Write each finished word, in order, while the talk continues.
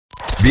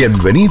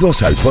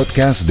Bienvenidos al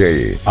podcast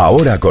de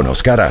Ahora con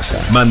Oscar Aza.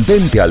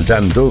 Mantente al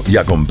tanto y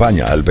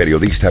acompaña al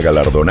periodista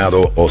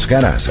galardonado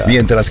Oscar Aza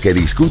mientras que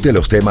discute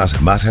los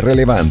temas más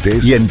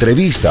relevantes y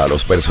entrevista a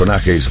los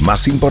personajes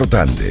más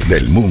importantes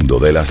del mundo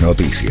de las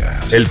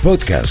noticias. El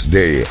podcast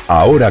de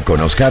Ahora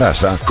con Oscar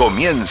Aza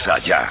comienza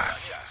ya.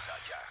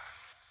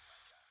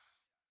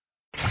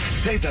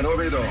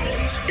 Z92.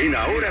 En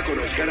Ahora con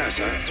Oscar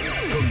Aza,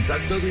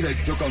 contacto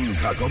directo con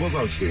Jacobo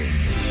Goldstein.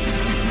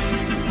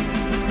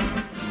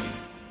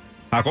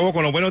 Jacobo,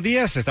 con los buenos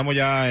días. Estamos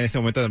ya en este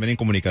momento también en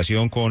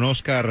comunicación con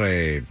Oscar.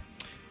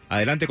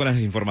 Adelante con las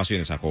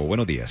informaciones, Jacobo.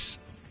 Buenos días.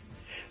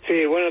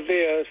 Sí, buenos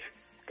días,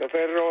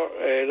 Caferro.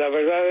 La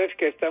verdad es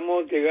que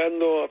estamos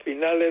llegando a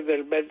finales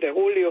del mes de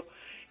julio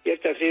y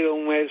este ha sido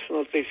un mes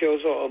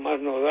noticioso a más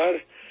no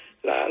dar.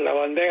 La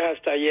bandeja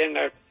está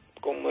llena,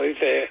 como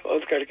dice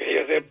Oscar, que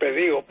yo siempre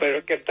digo, pero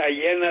es que está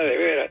llena de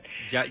veras.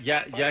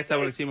 Ya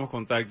establecimos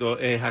contacto.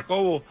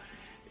 Jacobo,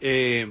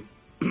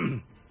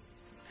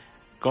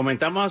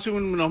 comentamos hace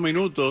unos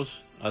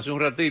minutos, hace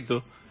un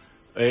ratito,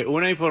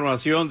 una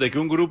información de que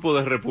un grupo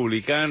de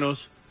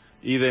republicanos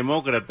y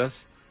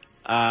demócratas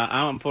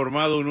han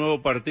formado un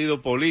nuevo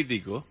partido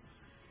político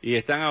y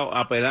están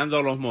apelando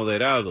a los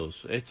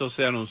moderados. Esto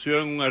se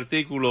anunció en un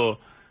artículo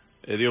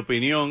de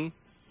opinión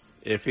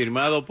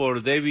firmado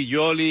por David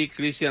Jolly,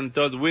 Christian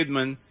Todd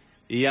Whitman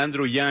y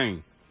Andrew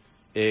Yang.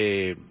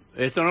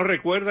 Esto nos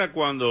recuerda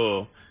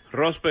cuando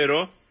Ross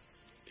Perot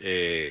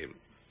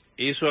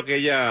hizo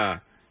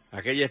aquella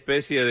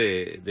especie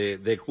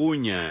de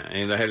cuña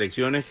en las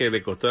elecciones que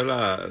le costó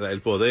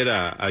el poder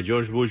a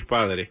George Bush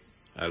padre,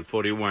 al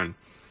 41.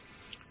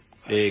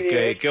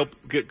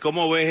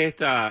 ¿Cómo ves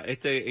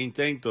este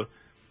intento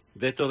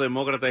de estos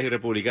demócratas y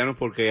republicanos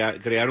por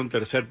crear un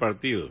tercer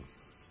partido?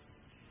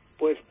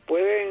 Pues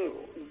pueden,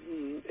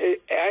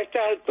 a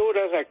estas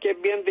alturas aquí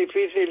es bien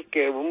difícil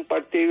que un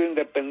partido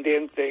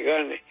independiente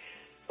gane.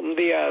 Un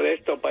día de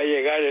esto va a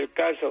llegar el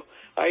caso.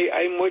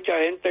 Hay mucha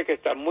gente que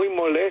está muy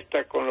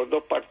molesta con los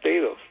dos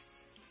partidos,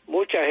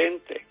 mucha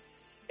gente,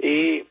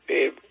 y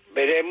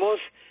veremos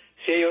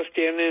si ellos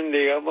tienen,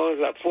 digamos,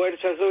 la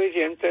fuerza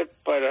suficiente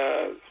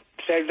para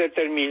ser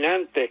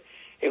determinante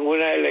en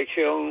una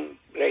elección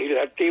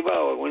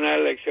legislativa o en una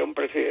elección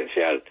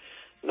presidencial.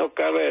 No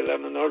cabe la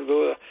menor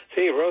duda.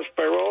 Sí, Ross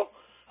Perot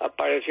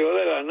apareció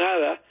de la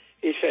nada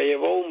y se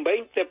llevó un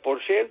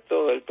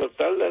 20% del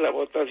total de la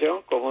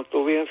votación. Como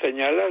tú bien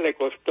señalas, le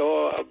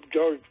costó a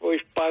George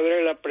Bush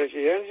padre la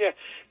presidencia.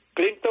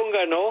 Clinton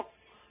ganó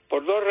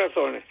por dos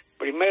razones.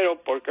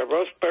 Primero, porque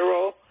Ross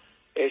Perot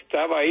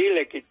estaba ahí,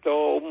 le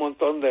quitó un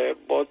montón de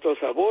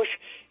votos a Bush,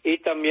 y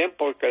también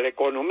porque la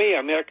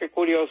economía, mira qué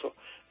curioso,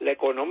 la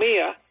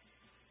economía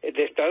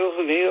de Estados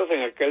Unidos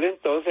en aquel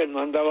entonces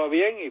no andaba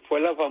bien, y fue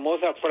la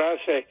famosa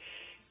frase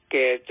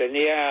que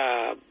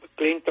tenía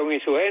Clinton y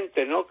su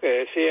gente, ¿no? Que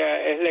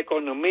decía, es la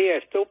economía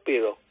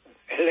estúpido,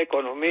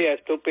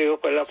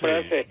 fue la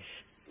frase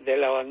de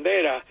la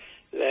bandera.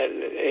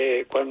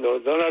 Cuando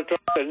Donald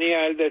Trump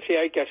él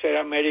decía, hay que hacer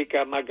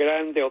América más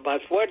grande o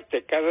más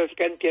fuerte, cada vez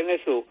que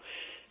tiene su,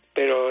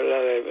 pero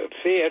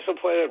sí, eso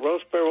fue de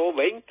Ross Perot,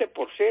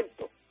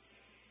 20%.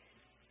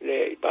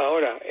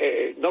 Ahora,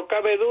 no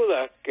cabe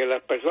duda que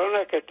las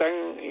personas que están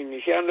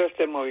iniciando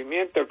este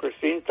movimiento,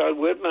 Christine Todd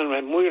Whitman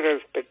es muy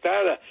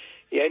respetada,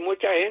 y hay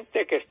mucha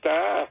gente que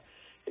está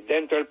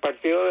dentro del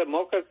Partido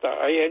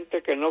Demócrata. Hay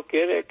gente que no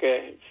quiere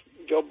que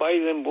Joe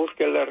Biden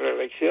busque la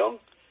reelección,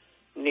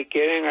 ni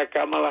quieren a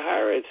Kamala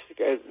Harris.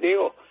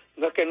 Digo,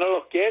 no es que no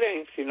los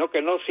quieren, sino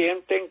que no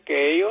sienten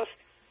que ellos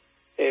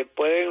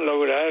pueden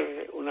lograr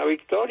una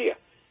victoria.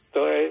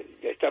 Entonces,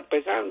 está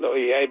pesando,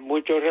 y hay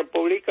muchos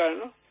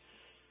republicanos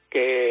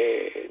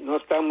que no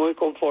están muy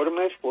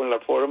conformes con la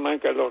forma en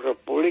que los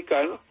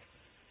republicanos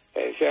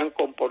se han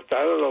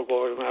comportado, los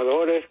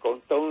gobernadores, con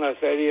toda una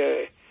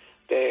serie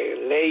de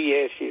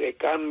leyes y de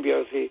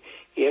cambios, y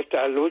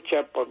esta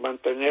lucha por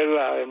mantener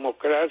la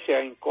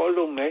democracia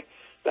incólume.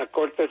 La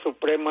Corte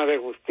Suprema de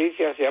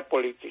Justicia se ha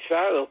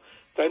politizado.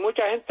 Entonces, hay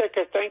mucha gente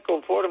que está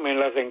inconforme en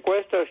las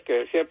encuestas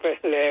que siempre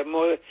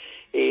leemos,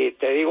 y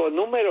te digo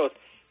números.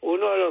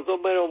 Uno de los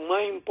números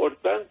más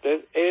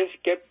importantes es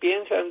qué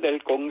piensan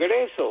del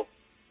Congreso.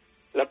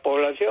 La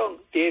población,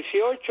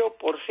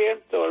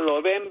 18%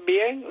 lo ven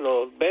bien,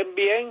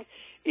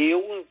 y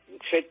un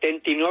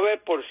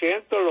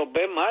 79% lo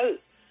ve mal.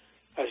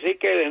 Así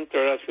que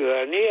dentro de la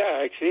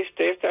ciudadanía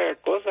existe esta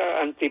cosa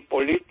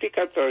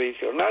antipolítica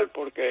tradicional,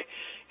 porque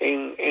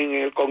en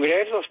el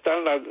Congreso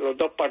están los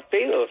dos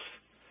partidos.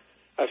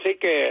 Así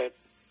que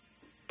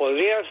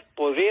podría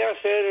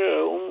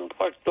ser un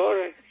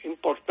factor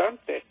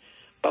importante.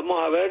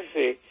 Vamos a ver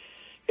si...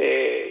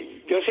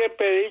 yo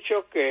siempre he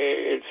dicho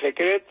que el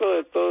secreto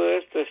de todo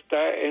esto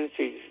está en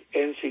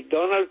si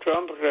Donald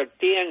Trump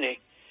retiene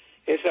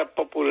esa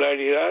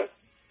popularidad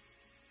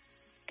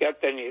que ha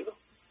tenido,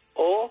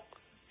 o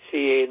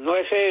si no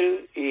es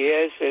él y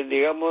es,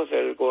 digamos,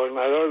 el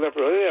gobernador de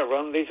Florida,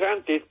 Ron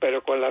DeSantis,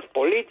 pero con las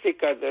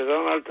políticas de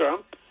Donald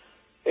Trump,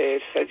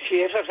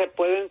 si esas se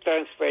pueden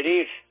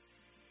transferir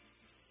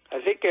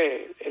Así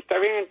que está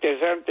bien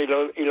interesante.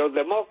 Y los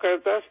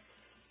demócratas,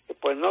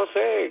 pues no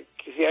sé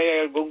si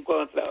hay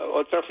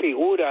otra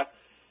figura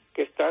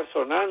que está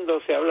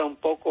sonando. Se habla un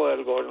poco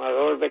del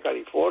gobernador de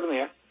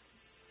California,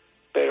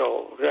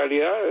 pero en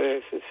realidad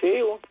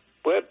sí,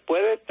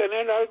 puede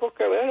tener algo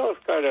que ver,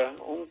 Oscar,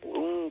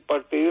 un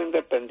partido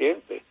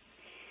independiente.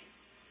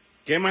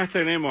 ¿Qué más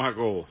tenemos,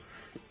 Jacobo?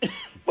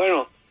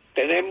 Bueno,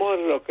 tenemos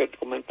lo que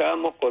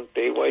comentábamos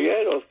contigo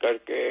ayer,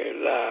 Oscar, que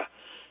la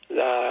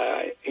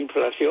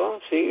inflación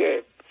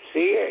sigue,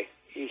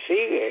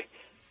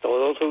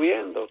 todo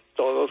subiendo.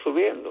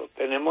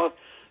 Tenemos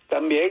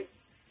también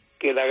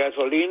que la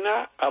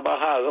gasolina ha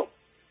bajado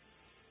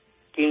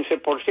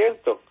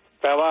 15%.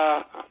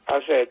 Estaba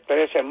hace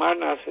 3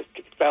 semanas,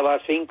 estaba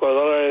a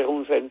 $5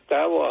 un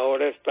centavo,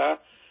 ahora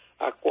está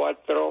a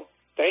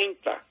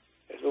 4.30.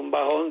 Es un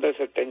bajón de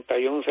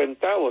 71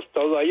 centavos,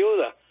 todo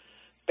ayuda.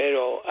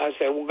 Pero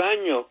hace un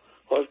año,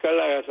 Oscar,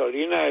 la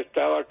gasolina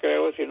estaba,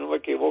 creo, si no me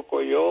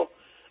equivoco yo,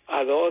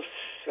 a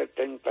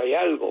 2.70 y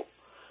algo.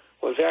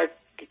 O sea,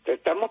 que te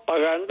estamos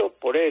pagando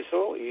por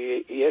eso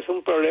y es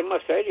un problema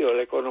serio.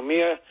 La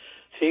economía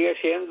sigue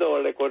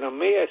siendo la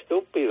economía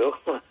estúpido,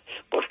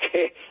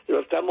 porque lo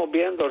estamos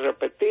viendo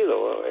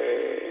repetido.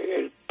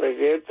 El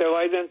presidente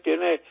Biden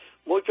tiene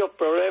muchos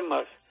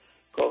problemas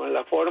con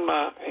la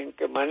forma en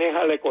que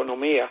maneja la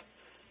economía.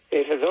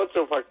 Ese es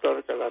otro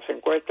factor que las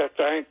encuestas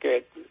traen,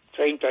 que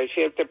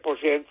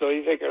 37%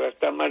 dice que la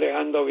está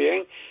manejando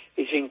bien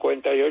y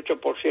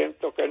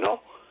 58% que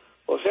no.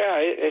 O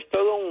sea, es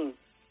toda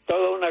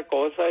una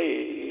cosa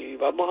y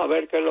vamos a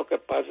ver qué es lo que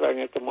pasa en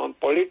este momento.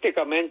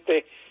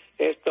 Políticamente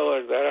esto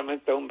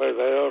verdaderamente es un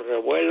verdadero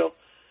revuelo.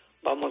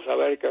 Vamos a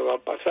ver qué va a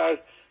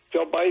pasar.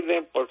 Joe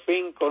Biden por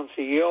fin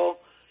consiguió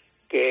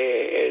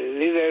que el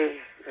líder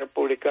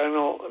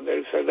republicano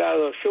del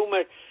Senado,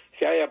 Schumer,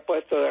 se haya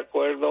puesto de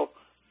acuerdo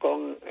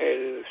con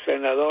el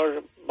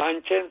senador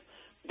Manchin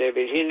de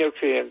Virginia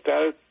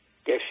Occidental,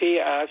 que sí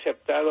ha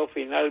aceptado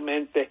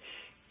finalmente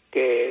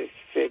que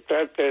se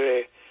trate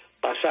de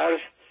pasar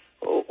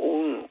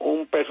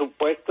un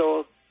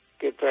presupuesto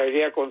que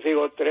traería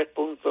consigo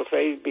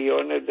 3.6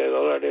 billones de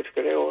dólares,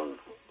 creo,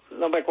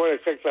 no me acuerdo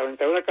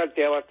exactamente, una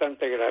cantidad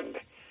bastante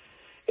grande.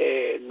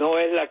 No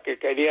es la que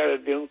quería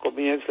desde un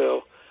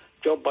comienzo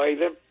Joe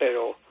Biden,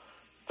 pero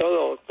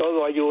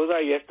todo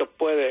ayuda y esto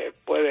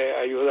puede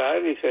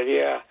ayudar y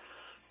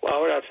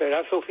ahora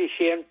será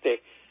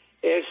suficiente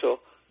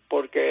eso,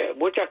 porque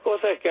muchas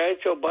cosas que ha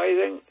hecho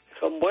Biden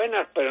son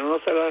buenas, pero no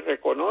se las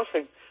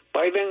reconocen.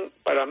 Biden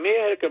para mí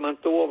es el que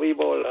mantuvo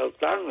vivo la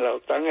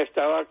OTAN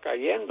estaba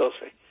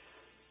cayéndose,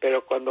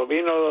 pero cuando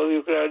vino lo de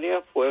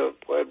Ucrania fue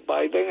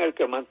Biden el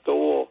que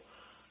mantuvo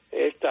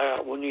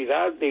esta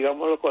unidad,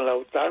 digámoslo, con la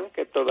OTAN,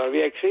 que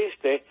todavía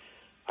existe,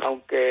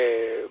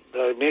 aunque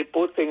Vladimir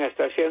Putin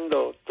está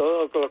haciendo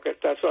todo lo que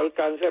está a su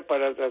alcance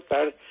para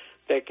tratar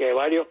de que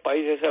varios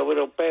países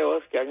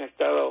europeos que han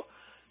estado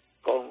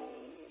con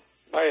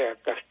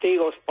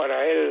castigos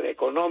para él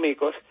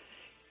económicos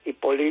y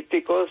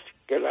políticos,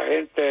 que la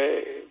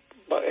gente,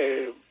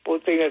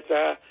 Putin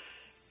está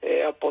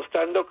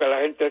apostando que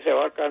la gente se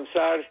va a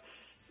cansar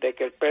de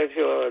que el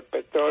precio del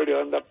petróleo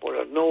anda por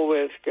las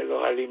nubes, que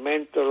los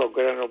alimentos, los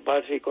granos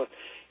básicos,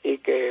 y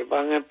que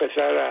van a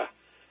empezar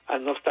a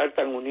no estar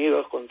tan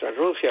unidos contra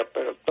Rusia,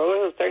 pero todo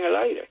eso está en el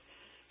aire.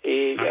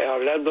 Y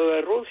hablando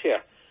de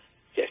Rusia,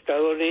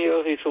 Estados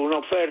Unidos hizo una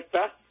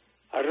oferta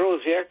a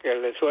Rusia que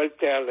le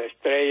suelte a la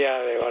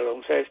estrella de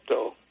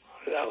baloncesto,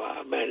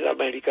 la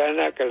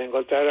americana, que le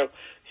encontraron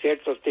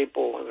ciertos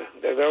tipos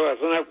de drogas,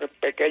 una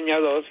pequeña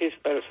dosis,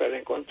 pero se le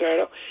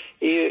encontraron,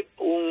 y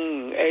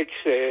un ex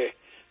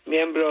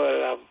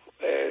miembro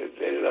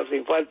de los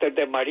infantes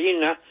de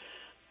Marina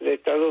de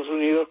Estados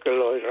Unidos, que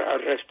lo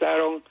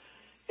arrestaron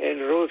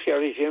en Rusia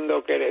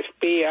diciendo que era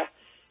espía,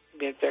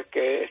 mientras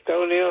que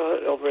Estados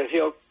Unidos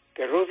ofreció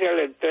que Rusia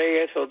le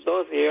entregue esos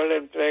dos y ellos le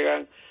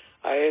entregan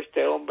a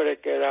este hombre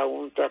que era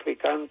un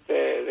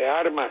traficante de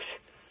armas,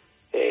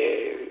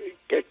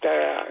 que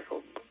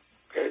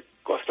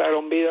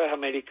costaron vidas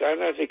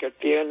americanas y que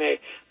tiene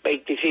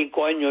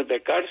 25 años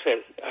de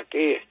cárcel.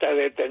 Aquí está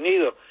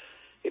detenido,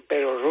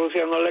 pero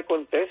Rusia no le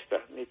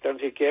contesta, ni tan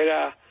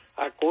siquiera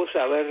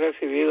acusa haber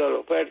recibido la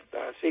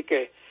oferta. Así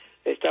que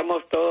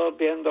estamos todos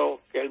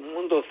viendo que el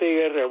mundo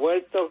sigue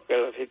revuelto, que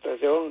la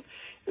situación,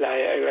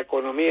 la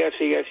economía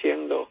sigue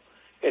siendo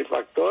el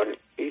factor,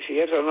 y si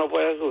eso no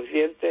fuera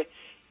suficiente,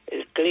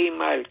 el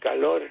clima, el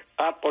calor.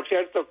 Por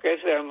cierto, que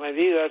esa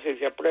medida, si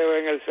se aprueba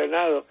en el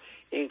Senado,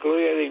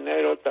 incluye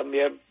dinero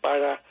también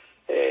para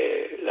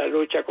la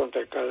lucha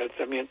contra el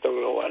calentamiento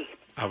global.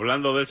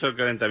 Hablando de eso, el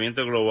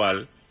calentamiento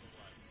global,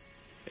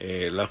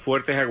 los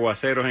fuertes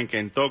aguaceros en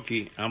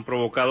Kentucky han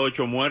provocado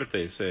 8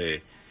 muertes,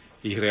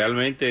 y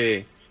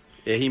realmente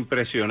es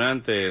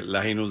impresionante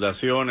las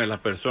inundaciones,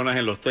 las personas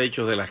en los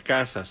techos de las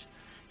casas.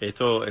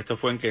 Esto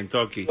fue en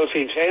Kentucky. Los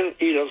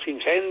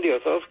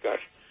incendios, Oscar,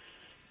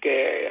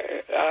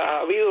 que ha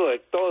habido de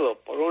todo.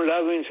 Por un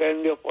lado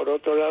incendios, por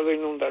otro lado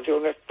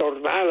inundaciones,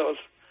 tornados,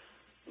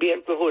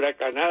 vientos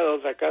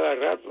huracanados a cada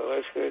rato.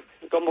 Es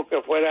como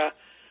que fuera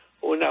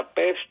una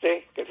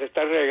peste que se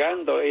está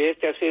regando, y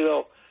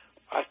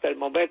hasta el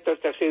momento,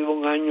 este ha sido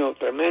un año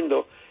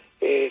tremendo.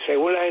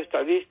 Según las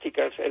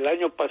estadísticas, el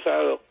año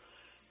pasado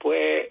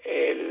fue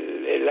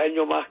el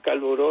año más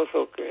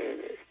caluroso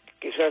que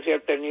quizás se ha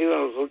tenido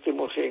en los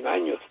últimos 100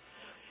 años.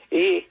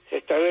 Y se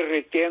está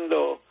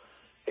derritiendo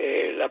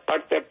la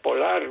parte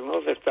polar,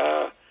 ¿no? Se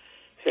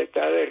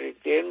está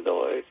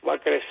derritiendo, va a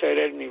crecer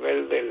el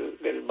nivel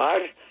del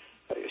mar.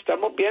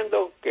 Estamos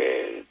viendo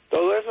que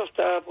todo eso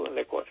está,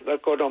 la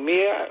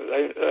economía,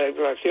 la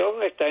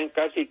inflación está en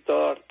casi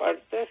todas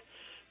partes,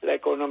 la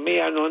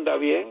economía no anda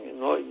bien,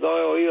 no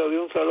he oído de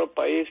un solo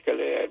país que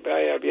le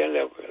vaya bien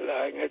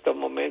en estos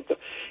momentos.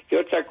 Y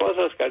otra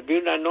cosa es que vi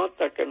una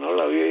nota que no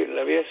la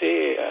vi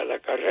así a la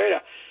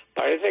carrera.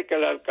 Parece que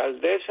la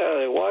alcaldesa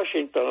de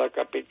Washington, la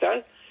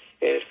capital,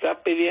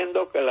 está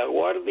pidiendo que la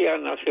Guardia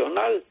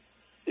Nacional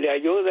le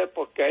ayude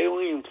porque hay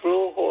un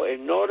influjo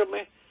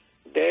enorme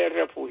de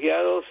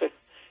refugiados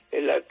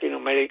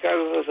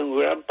latinoamericanos en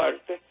gran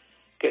parte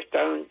que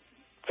están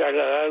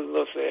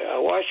trasladándose a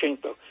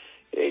Washington.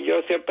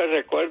 Yo siempre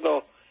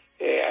recuerdo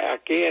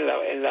aquí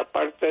en la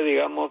parte,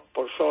 digamos,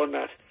 por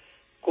zonas,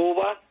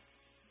 Cuba,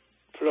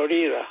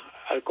 Florida,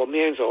 al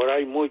comienzo. Ahora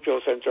hay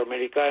muchos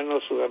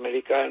centroamericanos,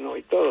 sudamericanos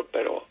y todo,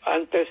 pero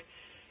antes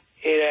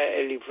era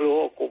el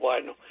influjo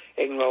cubano.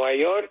 En Nueva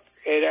York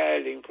era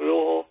el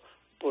influjo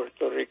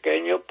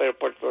puertorriqueño, pero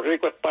Puerto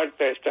Rico es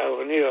parte de Estados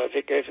Unidos,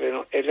 así que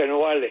ese no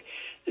vale.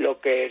 Lo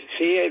que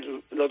sí,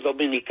 los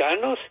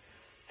dominicanos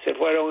se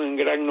fueron en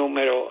gran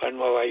número a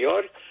Nueva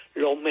York,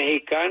 los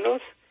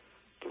mexicanos,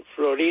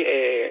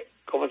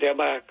 ¿cómo se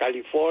llama?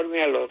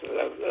 California,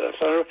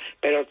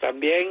 pero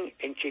también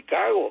en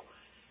Chicago,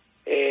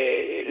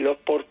 los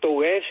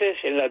portugueses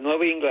en la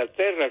Nueva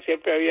Inglaterra,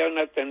 siempre había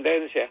una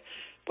tendencia.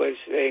 Pues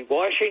en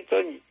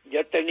Washington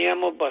ya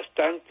teníamos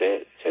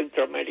bastante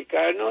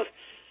centroamericanos.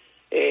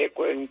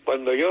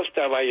 Cuando yo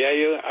estaba allá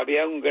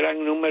había un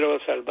gran número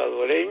de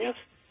salvadoreños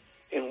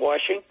en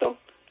Washington.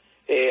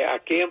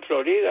 Aquí en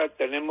Florida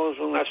tenemos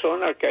una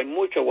zona que hay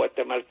muchos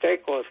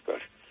guatemaltecos,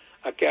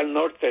 aquí al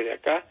norte de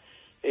acá,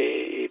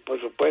 y por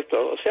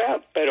supuesto,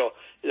 pero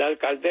la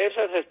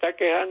alcaldesa se está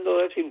quejando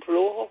de ese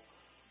influjo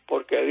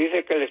porque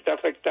dice que le está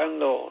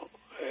afectando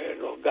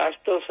los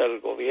gastos al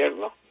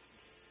gobierno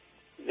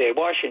de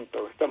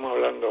Washington. Estamos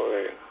hablando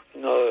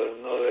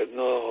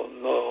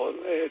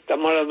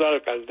estamos hablando de la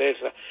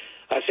alcaldesa.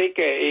 Así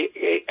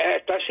que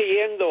está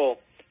siguiendo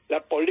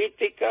la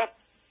política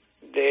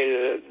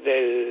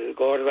del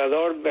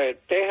gobernador de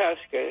Texas,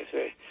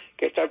 que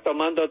está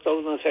tomando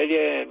toda una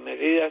serie de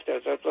medidas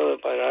tratando de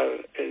parar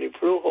el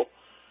influjo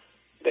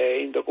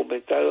de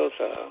indocumentados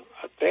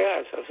a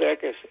Texas. O sea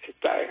que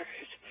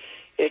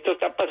esto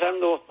está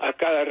pasando a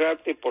cada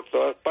rato y por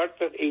todas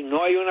partes, y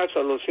no hay una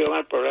solución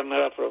al problema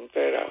de la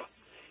frontera.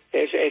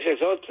 Ese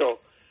es otro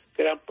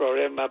gran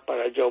problema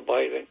para Joe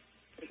Biden,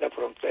 la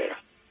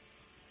frontera.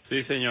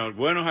 Sí, señor.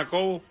 Bueno,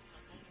 Jacobo,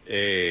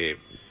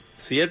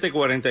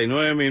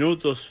 7:49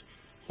 minutos.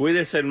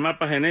 Cuídese el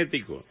mapa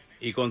genético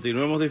y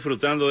continuemos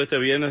disfrutando de este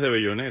viernes de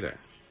Bellonera.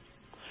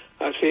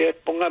 Así es,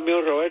 póngame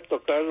un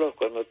Roberto Carlos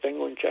cuando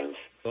tenga un chance.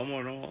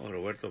 ¿Cómo no,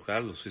 Roberto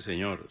Carlos? Sí,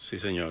 señor, sí,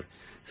 señor.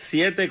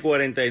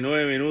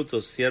 7:49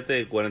 minutos,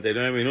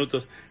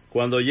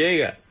 cuando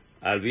llega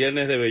al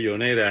viernes de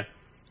Bellonera,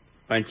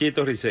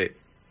 Panchito Risset.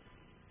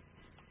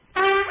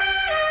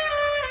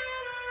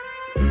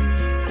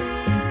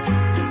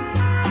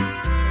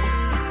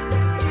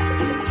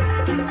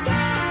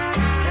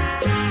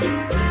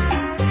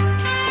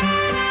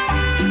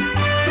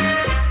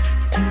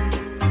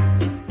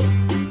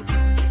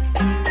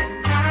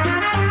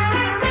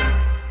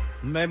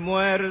 Me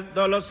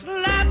muerdo los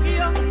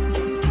labios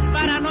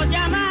para no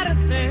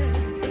llamarte,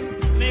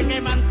 me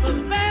queman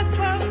tus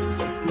besos,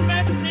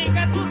 me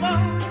sigue tu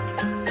voz,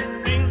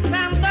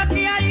 pensando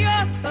que hay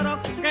otro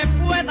que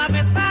pueda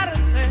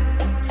besarte,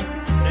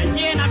 te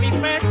llena mi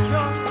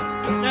pecho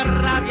de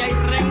rabia y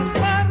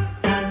rencor,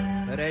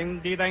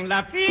 prendida en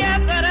la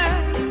fiebre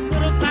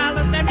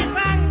brutal de mi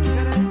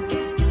sangre,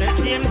 te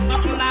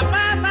siento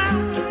clavada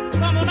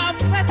como una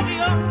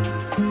obsesión,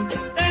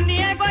 te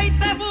niego y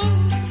te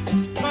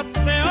busco,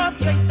 te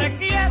odio y te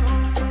quiero,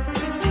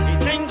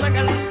 y tengo en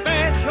el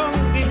pecho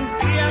un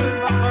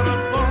infierno por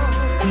vos.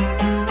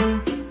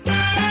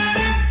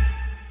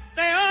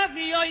 Te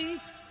odio y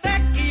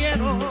te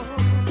quiero,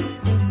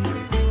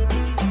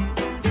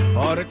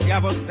 porque a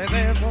vos te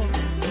debo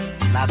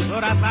las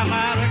horas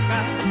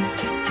amargas,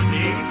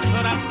 mis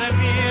horas de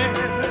miel.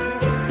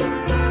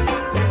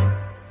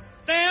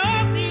 Te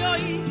odio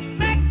y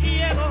te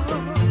quiero,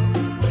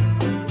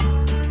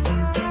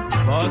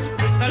 vos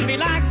fuiste el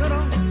milagro,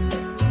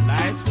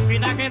 la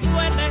espina que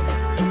duele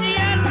y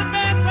el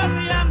beso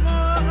de